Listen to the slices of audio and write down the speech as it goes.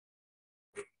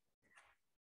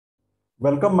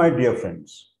Welcome, my dear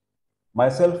friends.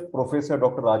 Myself, Professor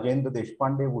Dr. Rajendra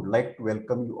Deshpande, would like to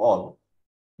welcome you all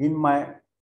in my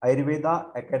Ayurveda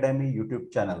Academy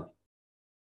YouTube channel.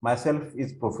 Myself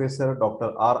is Professor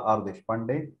Dr. R.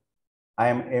 Deshpande. I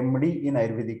am MD in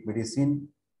Ayurvedic Medicine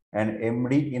and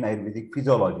MD in Ayurvedic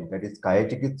Physiology, that is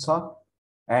Kayachikitsa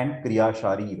and Kriya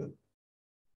Sharir.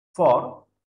 For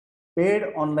paid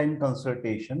online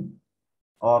consultation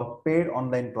or paid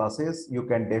online classes, you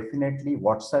can definitely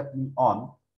WhatsApp me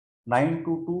on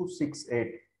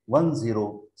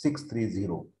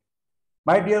 922681060.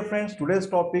 My dear friends, today's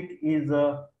topic is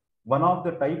one of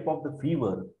the type of the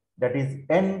fever, that is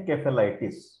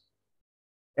encephalitis.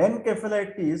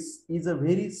 Encephalitis is a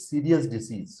very serious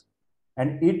disease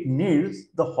and it needs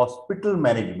the hospital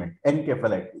management.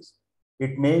 Encephalitis.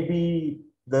 It may be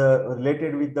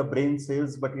related with the brain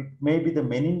cells, but it may be the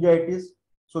meningitis.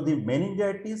 So the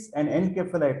meningitis and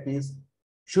encephalitis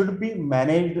should be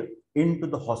managed into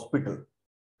the hospital.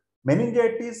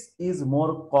 Meningitis is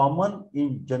more common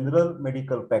in general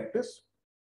medical practice.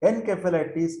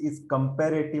 Encephalitis is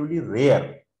comparatively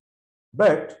rare.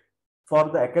 But for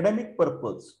the academic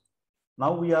purpose,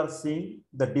 now we are seeing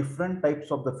the different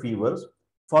types of the fevers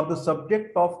for the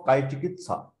subject of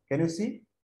Kayachikitsa. Can you see?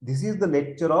 This is the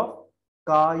lecture of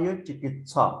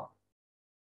Kayachikitsa.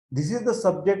 This is the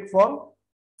subject for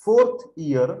 4th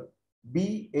year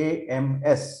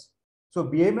BAMS. So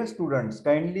BAMS students,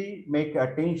 kindly make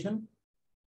attention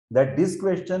that this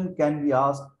question can be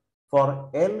asked for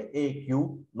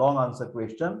LAQ, long answer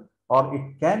question, or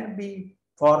it can be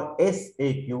for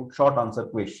SAQ, short answer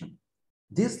question.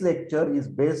 This lecture is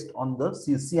based on the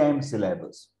CCIM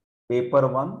syllabus. Paper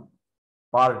 1,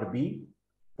 part B.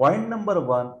 Point number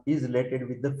 1 is related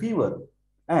with the fever,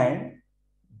 and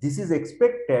this is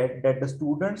expected that the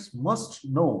students must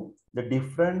know the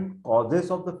different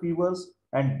causes of the fevers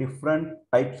and different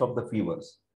types of the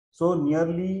fevers. So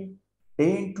nearly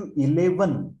 10 to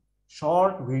 11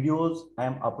 short videos I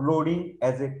am uploading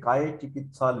as a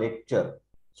Kayachikitsa lecture.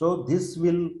 So this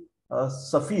will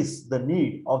suffice the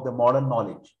need of the modern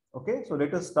knowledge. Okay, so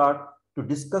let us start to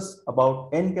discuss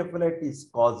about encephalitis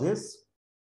causes,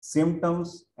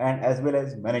 symptoms, and as well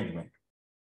as management.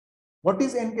 What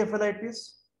is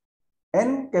encephalitis?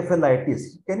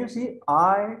 Encephalitis, can you see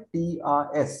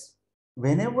ITRS?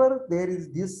 Whenever there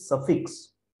is this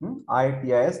suffix,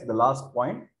 ITRS, the last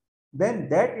point, then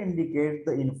that indicates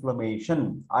the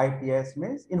inflammation. ITRS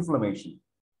means inflammation.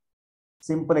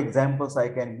 Simple examples I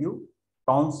can give: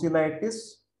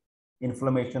 tonsillitis,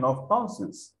 inflammation of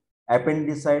tonsils;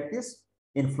 appendicitis,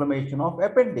 inflammation of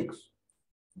appendix;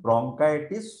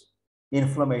 bronchitis,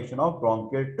 inflammation of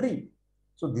bronchial tree.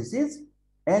 So this is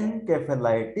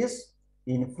encephalitis,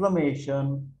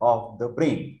 inflammation of the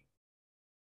brain.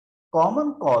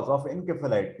 Common cause of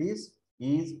encephalitis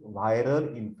is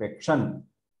viral infection.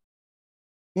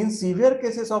 In severe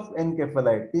cases of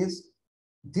encephalitis,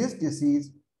 this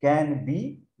disease can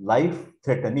be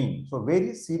life-threatening. So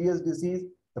very serious disease,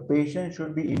 the patient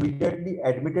should be immediately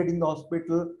admitted in the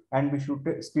hospital and be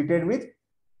treated with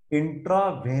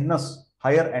intravenous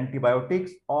higher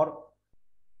antibiotics or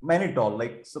mannitol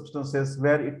like substances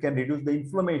where it can reduce the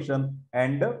inflammation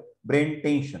and brain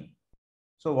tension.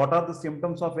 So what are the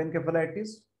symptoms of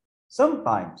encephalitis?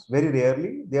 Sometimes, very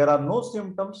rarely, there are no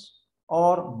symptoms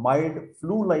or mild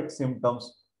flu-like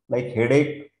symptoms like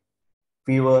headache,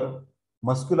 fever,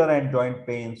 muscular and joint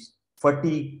pains,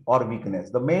 fatigue or weakness.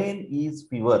 The main is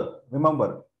fever,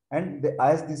 remember. And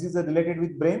as this is related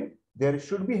with brain, there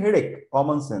should be headache,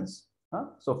 common sense.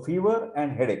 So fever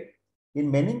and headache. In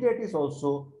meningitis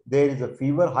also, there is a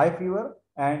fever, high fever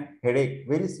and headache,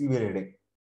 very severe headache.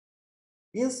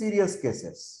 In serious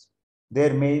cases,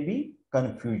 there may be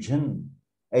confusion,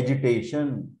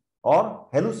 agitation, or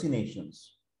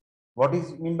hallucinations. What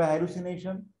is mean by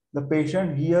hallucination? The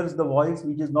patient hears the voice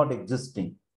which is not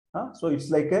existing. So it's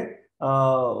like a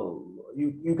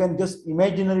you can just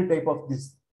imaginary type of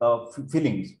this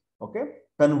feelings. Okay,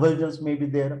 convulsions may be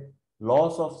there,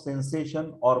 loss of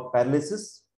sensation or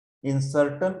paralysis in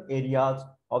certain areas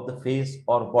of the face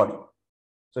or body.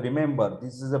 So remember,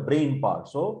 this is a brain part.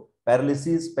 So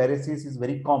paresis is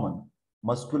very common.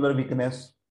 Muscular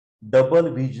weakness, double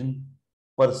vision,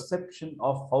 perception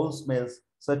of foul smells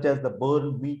such as the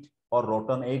burned meat or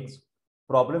rotten eggs,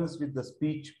 problems with the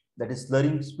speech, that is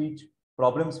slurring speech,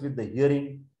 problems with the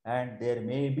hearing, and there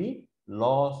may be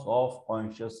loss of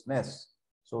consciousness.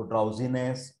 So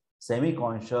drowsiness,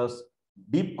 semi-conscious,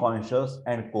 deep conscious,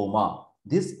 and coma.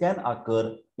 This can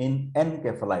occur in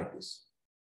encephalitis.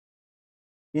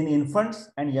 In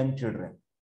infants and young children,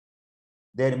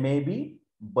 there may be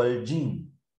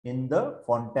bulging in the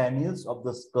fontanelles of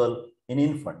the skull in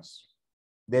infants.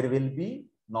 there will be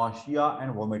nausea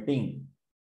and vomiting,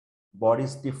 body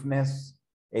stiffness,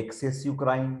 excessive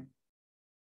crying,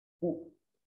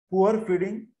 poor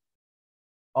feeding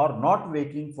or not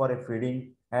waking for a feeding,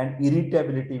 and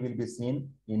irritability will be seen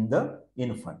in the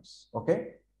infants. Okay.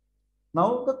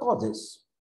 Now the causes.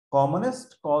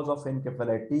 Commonest cause of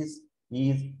encephalitis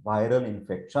is viral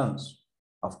infections.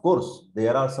 Of course,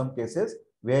 there are some cases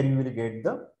where you will get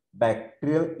the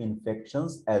bacterial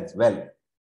infections as well.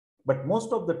 But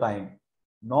most of the time,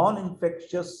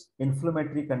 non-infectious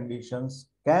inflammatory conditions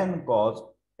can cause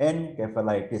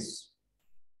encephalitis.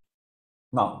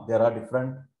 Now, there are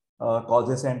different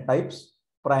causes and types.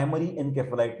 Primary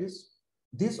encephalitis.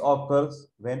 This occurs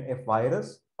when a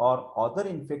virus or other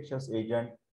infectious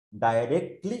agent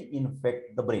directly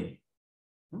infect the brain.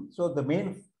 So the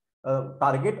main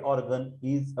target organ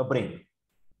is a brain.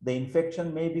 The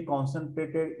infection may be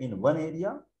concentrated in one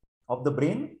area of the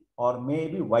brain or may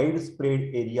be widespread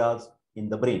areas in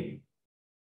the brain.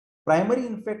 Primary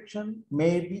infection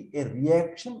may be a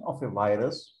reaction of a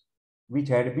virus which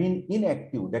had been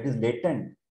inactive, that is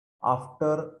latent,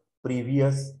 after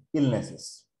previous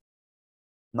illnesses.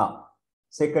 Now,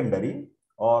 secondary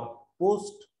or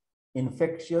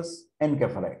post-infectious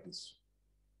encephalitis.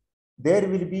 There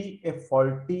will be a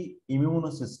faulty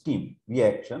immune system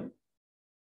reaction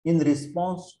in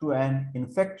response to an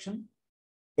infection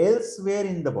elsewhere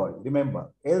in the body.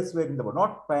 Remember, elsewhere in the body.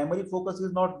 Not primary focus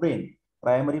is not brain.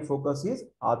 Primary focus is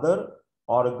other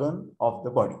organ of the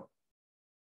body.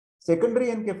 Secondary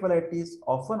encephalitis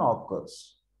often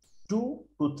occurs 2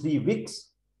 to 3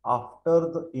 weeks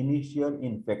after the initial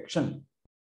infection.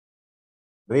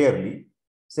 Rarely,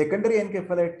 secondary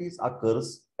encephalitis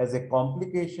occurs as a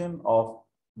complication of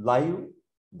live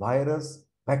virus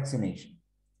vaccination.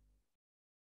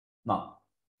 Now,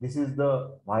 this is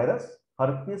the virus,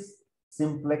 herpes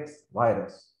simplex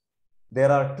virus.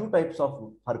 There are two types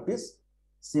of herpes,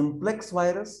 simplex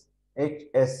virus,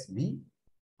 HSV.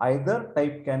 Either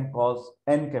type can cause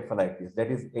encephalitis,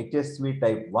 that is HSV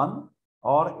type 1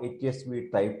 or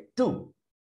HSV type 2.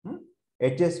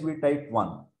 HSV type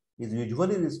 1 is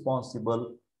usually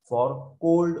responsible for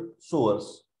cold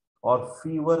sores or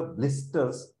fever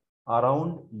blisters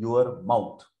around your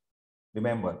mouth.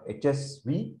 Remember,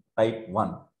 HSV type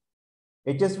 1.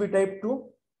 HSV type 2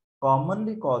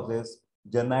 commonly causes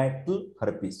genital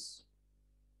herpes.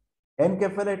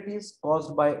 Encephalitis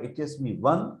caused by HSV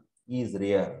 1 is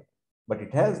rare, but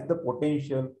it has the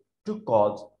potential to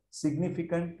cause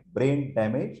significant brain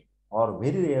damage or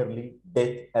very rarely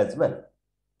death as well.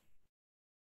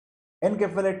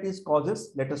 Encephalitis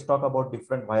causes, let us talk about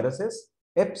different viruses.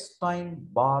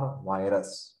 Epstein-Barr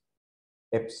virus.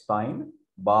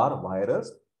 Epstein-Barr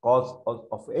virus cause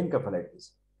of encephalitis,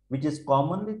 which is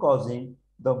commonly causing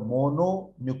the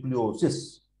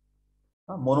mononucleosis.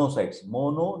 Monocytes,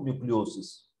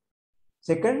 mononucleosis.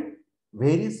 Second,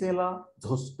 varicella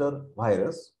zoster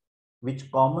virus,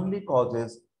 which commonly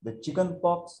causes the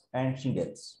chickenpox and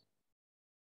shingles.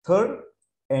 Third,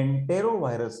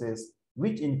 enteroviruses,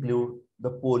 which include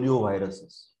the polio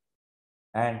viruses.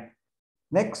 And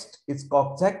next is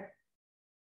Coxsackie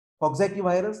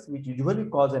virus, which usually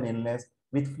cause an illness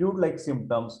with fluid-like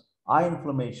symptoms, eye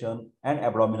inflammation, and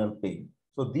abdominal pain.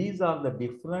 So these are the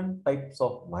different types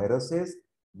of viruses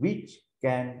which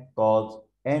can cause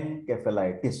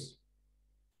encephalitis.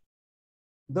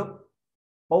 The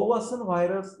Powassan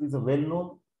virus is a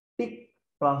well-known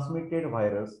tick-transmitted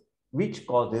virus which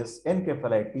causes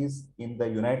encephalitis in the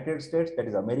United States, that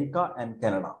is America and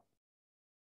Canada.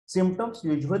 Symptoms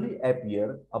usually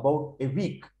appear about a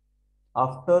week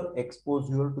after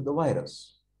exposure to the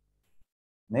virus.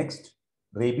 Next,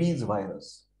 rabies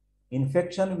virus.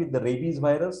 Infection with the rabies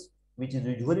virus, which is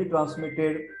usually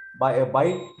transmitted by a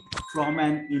bite from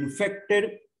an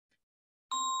infected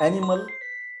animal,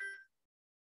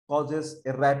 causes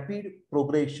a rapid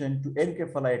progression to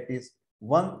encephalitis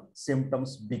once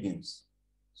symptoms begins.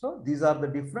 So these are the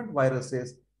different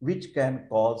viruses which can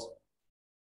cause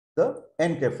the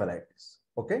encephalitis.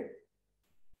 Okay.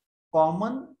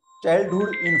 Common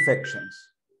childhood infections.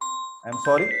 I'm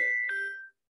sorry.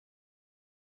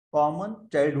 Common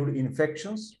childhood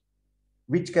infections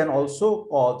which can also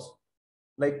cause,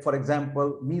 like for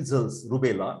example, measles,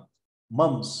 rubella,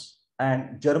 mumps,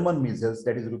 and German measles,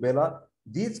 that is rubella.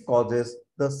 These causes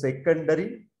the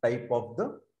secondary type of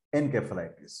the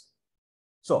encephalitis.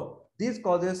 So these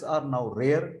causes are now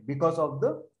rare because of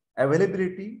the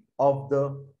availability of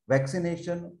the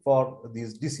vaccination for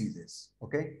these diseases.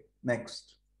 Okay.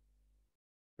 Next,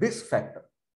 risk factor.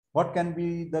 What can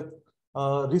be the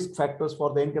risk factors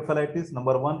for the encephalitis?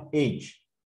 Number one, age.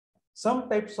 Some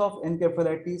types of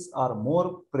encephalitis are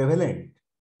more prevalent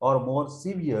or more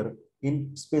severe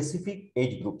in specific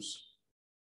age groups.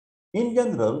 In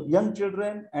general, young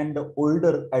children and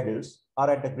older adults are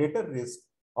at a greater risk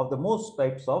of the most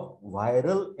types of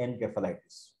viral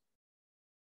encephalitis.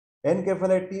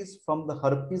 Encephalitis from the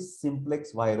herpes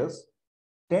simplex virus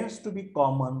tends to be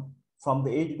common from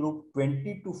the age group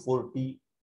 20 to 40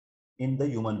 in the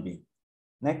human being.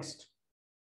 Next,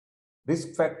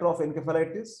 risk factor of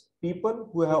encephalitis: people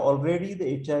who have already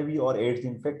the HIV or AIDS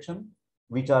infection,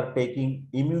 which are taking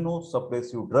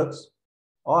immunosuppressive drugs,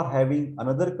 or having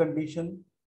another condition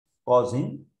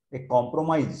causing a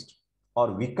compromised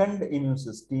or weakened immune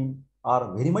system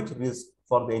are very much risk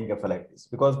for the encephalitis,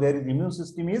 because their immune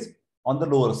system is on the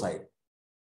lower side.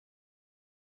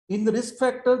 In the risk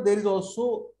factor, there is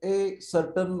also a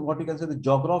certain, what you can say, the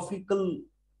geographical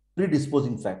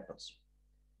predisposing factors.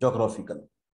 Geographical.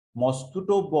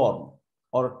 Mosquito-borne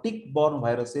or tick-borne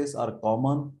viruses are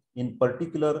common in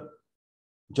particular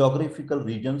geographical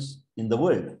regions in the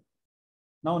world.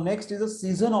 Now, next is the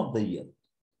season of the year.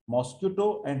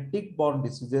 Mosquito and tick-borne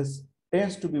diseases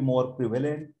tends to be more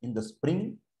prevalent in the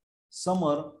spring,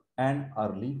 summer, and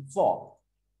early fall.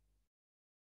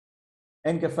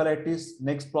 Encephalitis,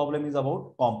 next problem is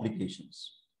about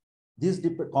complications. This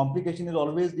complication is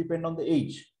always depend on the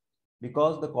age,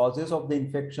 because the causes of the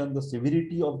infection, the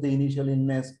severity of the initial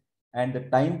illness, and the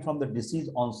time from the disease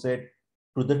onset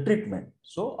to the treatment.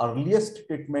 So earliest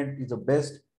treatment is the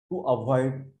best to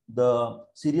avoid the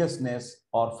seriousness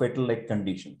or fatal-like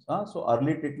conditions. So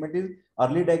early treatment is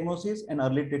early diagnosis, and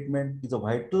early treatment is a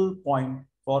vital point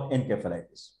for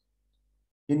encephalitis.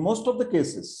 In most of the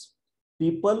cases,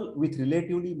 people with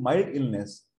relatively mild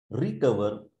illness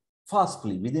recover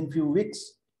fastly within few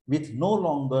weeks with no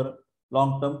longer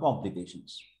long-term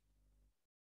complications.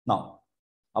 Now,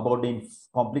 about the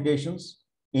complications,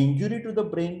 injury to the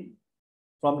brain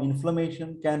from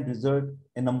inflammation can result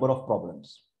in a number of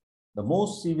problems. The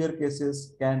most severe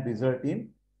cases can result in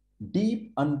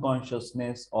deep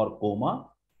unconsciousness or coma,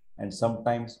 and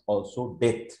sometimes also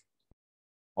death.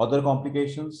 Other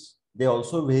complications, they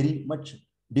also very much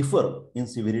differ in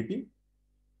severity.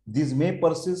 These may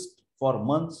persist for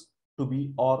months to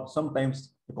be, or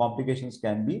sometimes the complications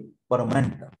can be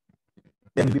permanent.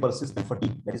 There will be persistent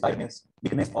fatigue, that is tiredness,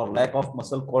 weakness or lack of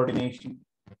muscle coordination,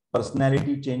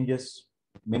 personality changes,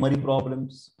 memory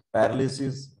problems,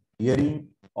 paralysis, hearing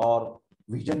or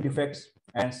vision defects,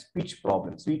 and speech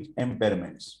problems, speech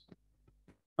impairments.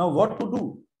 Now, what to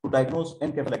do to diagnose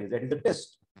encephalitis? That is the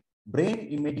test. Brain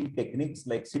imaging techniques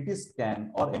like CT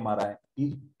scan or MRI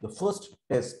is the first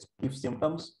test if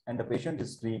symptoms and the patient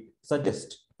history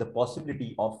suggest the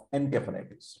possibility of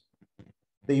encephalitis.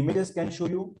 The images can show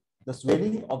you the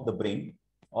swelling of the brain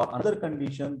or another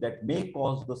condition that may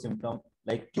cause the symptom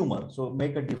like tumor. So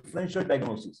make a differential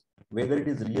diagnosis, whether it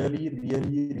is really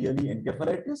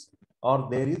encephalitis or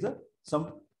there is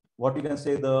some, what you can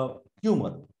say, the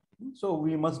tumor. So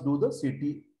we must do the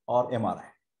CT or MRI.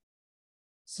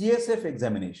 CSF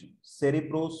examination,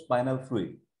 cerebrospinal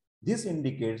fluid. This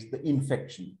indicates the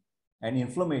infection and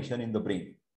inflammation in the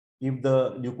brain. If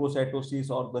the leukocytosis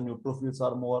or the neutrophils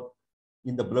are more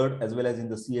in the blood as well as in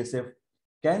the CSF,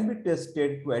 can be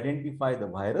tested to identify the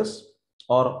virus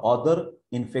or other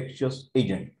infectious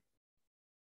agent.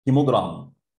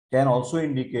 Hemogram can also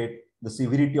indicate the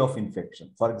severity of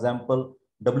infection. For example,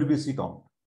 WBC count,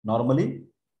 normally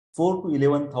 4 to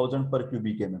 11,000 per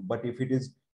cubic mm, but if it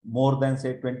is more than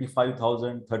say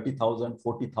 25,000, 30,000,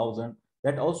 40,000,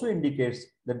 that also indicates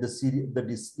that the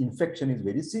infection is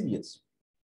very serious.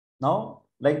 Now,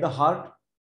 like the heart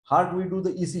we do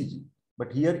the ECG,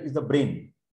 but here is the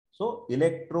brain. So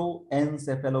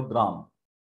electroencephalogram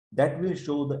that will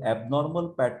show the abnormal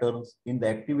patterns in the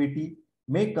activity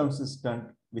may consistent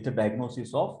with a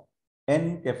diagnosis of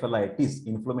encephalitis,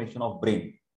 inflammation of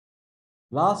brain.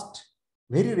 Last,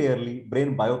 very rarely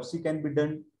brain biopsy can be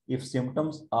done if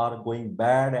symptoms are going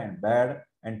bad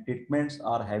and treatments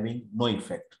are having no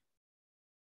effect.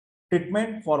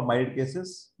 Treatment for mild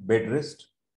cases: bed rest,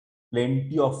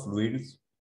 plenty of fluids,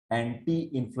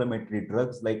 anti-inflammatory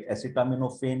drugs like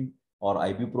acetaminophen or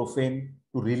ibuprofen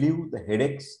to relieve the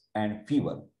headaches and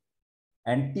fever,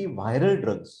 antiviral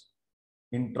drugs,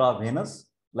 intravenous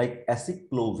like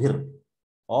aciclovir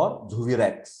or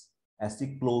Zovirax.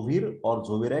 Aciclovir or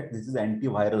Zovirax, this is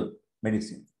antiviral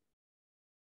medicine.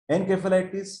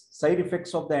 Encephalitis, side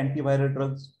effects of the antiviral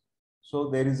drugs. So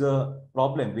there is a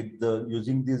problem with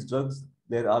using these drugs.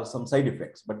 There are some side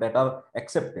effects, but that are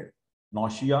accepted.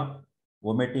 Nausea,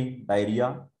 vomiting,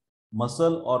 diarrhea,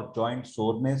 muscle or joint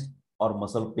soreness or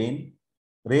muscle pain.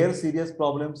 Rare serious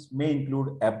problems may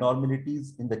include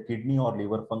abnormalities in the kidney or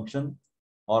liver function,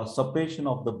 or suppression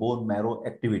of the bone marrow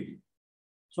activity.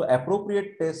 So appropriate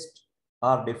tests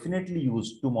are definitely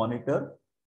used to monitor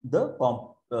the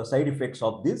side effects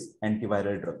of these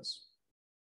antiviral drugs.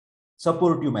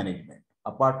 Supportive management.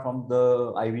 Apart from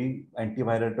the IV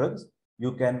antiviral drugs,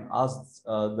 you can ask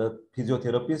the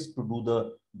physiotherapist to do the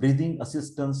breathing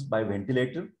assistance by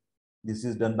ventilator. This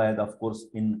is done by, of course,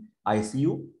 in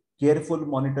ICU. Careful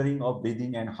monitoring of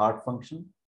breathing and heart function.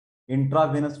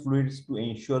 Intravenous fluids to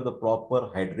ensure the proper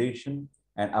hydration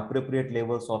and appropriate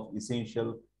levels of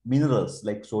essential minerals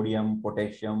like sodium,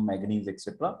 potassium, manganese,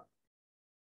 etc.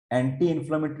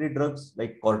 Anti-inflammatory drugs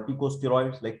like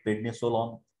corticosteroids like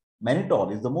prednisolone.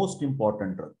 Mannitol is the most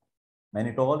important drug.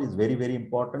 Mannitol is very, very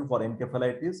important for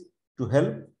encephalitis to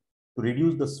help to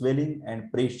reduce the swelling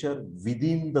and pressure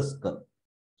within the skull.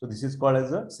 So this is called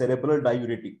as a cerebral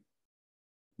diuretic.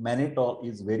 Mannitol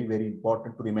is very, very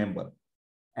important to remember.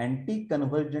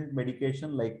 Anti-convergent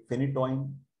medication like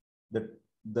phenytoin,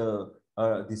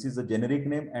 this is a generic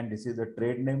name and this is a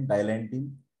trade name,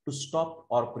 dilantin, to stop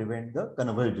or prevent the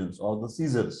convulsions or the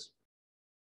seizures.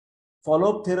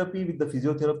 Follow-up therapy with the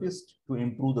physiotherapist to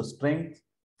improve the strength,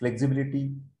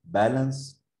 flexibility,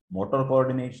 balance, motor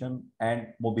coordination, and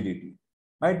mobility.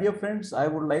 My dear friends, I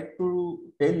would like to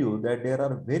tell you that there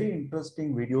are very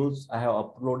interesting videos I have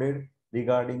uploaded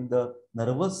regarding the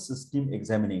nervous system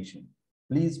examination.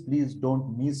 Please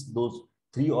don't miss those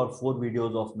 3 or 4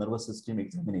 videos of nervous system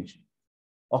examination.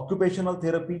 Occupational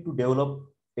therapy to develop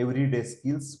everyday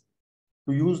skills,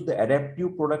 to use the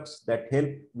adaptive products that help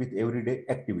with everyday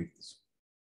activities.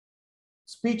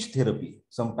 Speech therapy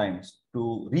sometimes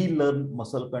to relearn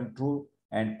muscle control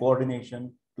and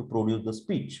coordination to produce the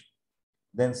speech.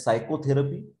 Then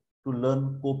psychotherapy to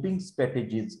learn coping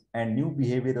strategies and new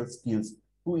behavioral skills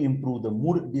to improve the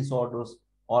mood disorders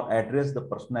or address the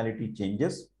personality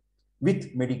changes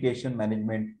with medication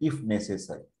management if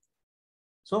necessary.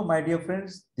 So my dear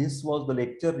friends, this was the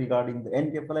lecture regarding the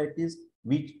encephalitis,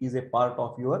 which is a part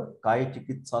of your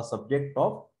Kayachikitsa subject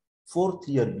of 4th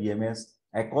year BMS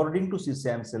according to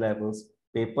CSAM syllabus,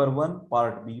 paper 1,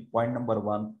 part B, point number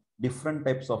 1, different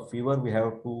types of fever we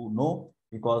have to know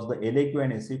because the LAQ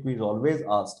and SAQ is always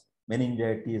asked,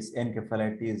 meningitis,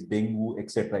 encephalitis, dengue,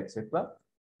 etc., etc.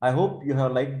 I hope you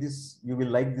have liked this, you will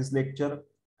like this lecture,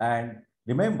 and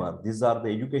remember, these are the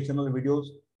educational videos.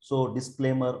 So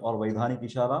disclaimer और वैधानिक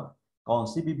इशारा, कौन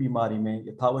सी भी बीमारी में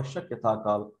यथावश्यक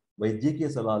यथाकाल वैद्यकीय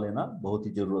सलाह लेना बहुत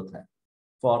ही जरूरत है.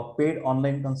 For paid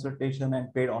online consultation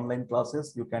and paid online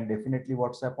classes, you can definitely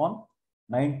WhatsApp on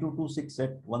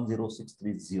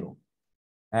 9226810630.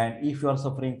 And if you are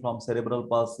suffering from cerebral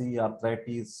palsy,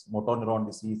 arthritis, motor neuron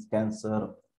disease, cancer,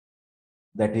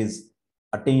 that is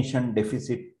attention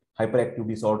deficit hyperactive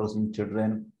disorders in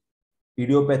children,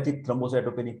 idiopathic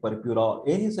thrombocytopenic purpura, or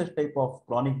any such type of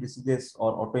chronic diseases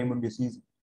or autoimmune disease,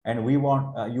 and you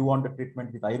want the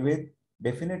treatment with Ayurveda,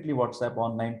 definitely WhatsApp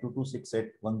on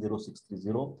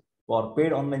 9226810630 for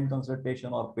paid online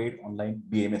consultation or paid online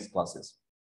BMS classes.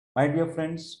 My dear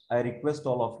friends, I request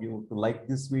all of you to like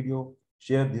this video,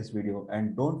 share this video,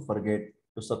 and don't forget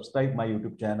to subscribe my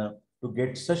YouTube channel to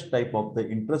get such type of the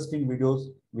interesting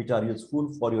videos which are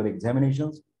useful for your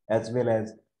examinations as well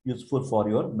as useful for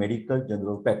your medical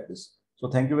general practice. So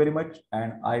thank you very much,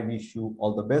 and I wish you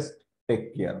all the best.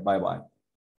 Take care. Bye-bye.